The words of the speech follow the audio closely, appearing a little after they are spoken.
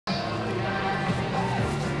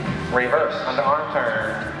Reverse, underarm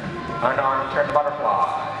turn. Underarm turn to butterfly.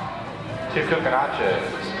 2 cucarachas.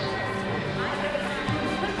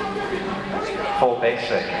 Full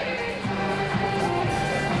basic.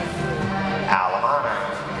 Alemana.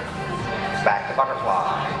 Back to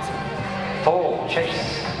butterfly. Full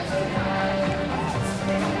chase.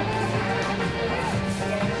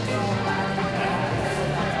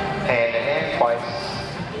 Hand to hand twice.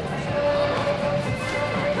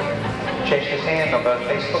 Chase his hand, they'll both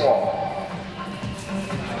face the wall.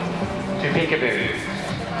 2 peekaboos.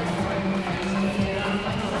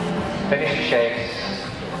 Finish the shakes.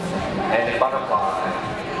 And then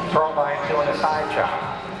butterfly. Throw line 2 on the side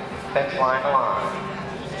chop. Fence line to line.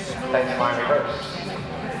 Fence line reverse.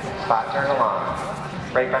 Spot turn to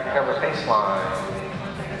line. Break back cover face line.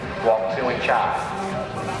 Walk 2 and chop.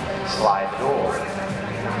 Slide the door.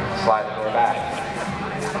 Slide the door back.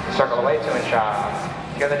 Circle away 2 and chop.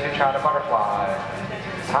 The other 2 chop to butterfly.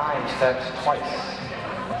 Time steps twice.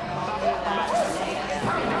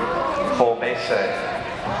 Full basic.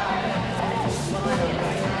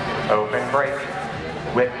 Open break.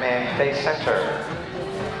 Whip man face center.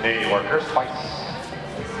 New Yorkers twice.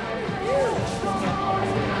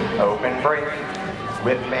 Open break.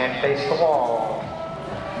 Whip man face the wall.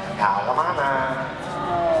 Alemana.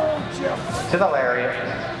 To the lariat.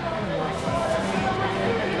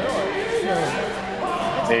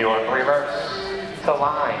 New York reverse. To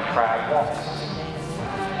line, crab walks.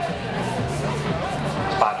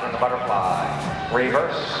 Spot turn the butterfly.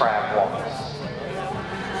 Reverse, crab walks.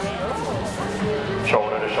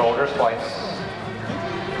 Shoulder to shoulders twice.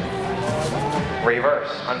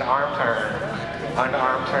 Reverse, underarm turn.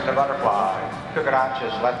 Underarm turn to butterfly.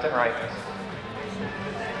 Cucarachas left and right.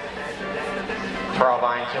 Twirl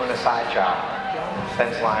line 2 in the side chop.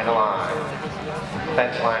 Fence line to line.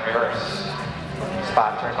 Fence line reverse.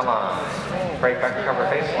 Spot turn to line. Break back to cover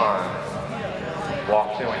face line.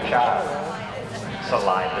 Walk 2 and chop.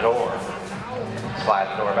 Slide the door. Slide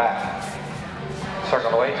the door back.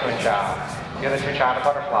 Circle away 2 and chop. The other 2 chop to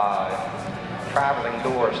butterfly. Traveling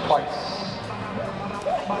doors twice.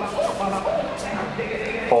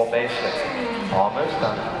 Full basic. Almost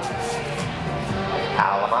done.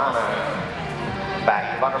 Alemana.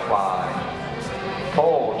 Back to butterfly.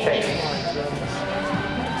 Full chase.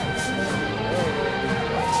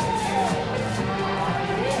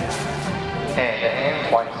 Hand to hand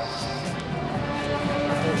twice.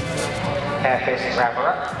 Half facing wrapper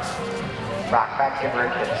up. Rock back, give her a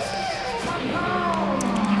kiss.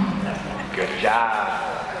 Good job.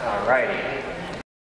 All righty.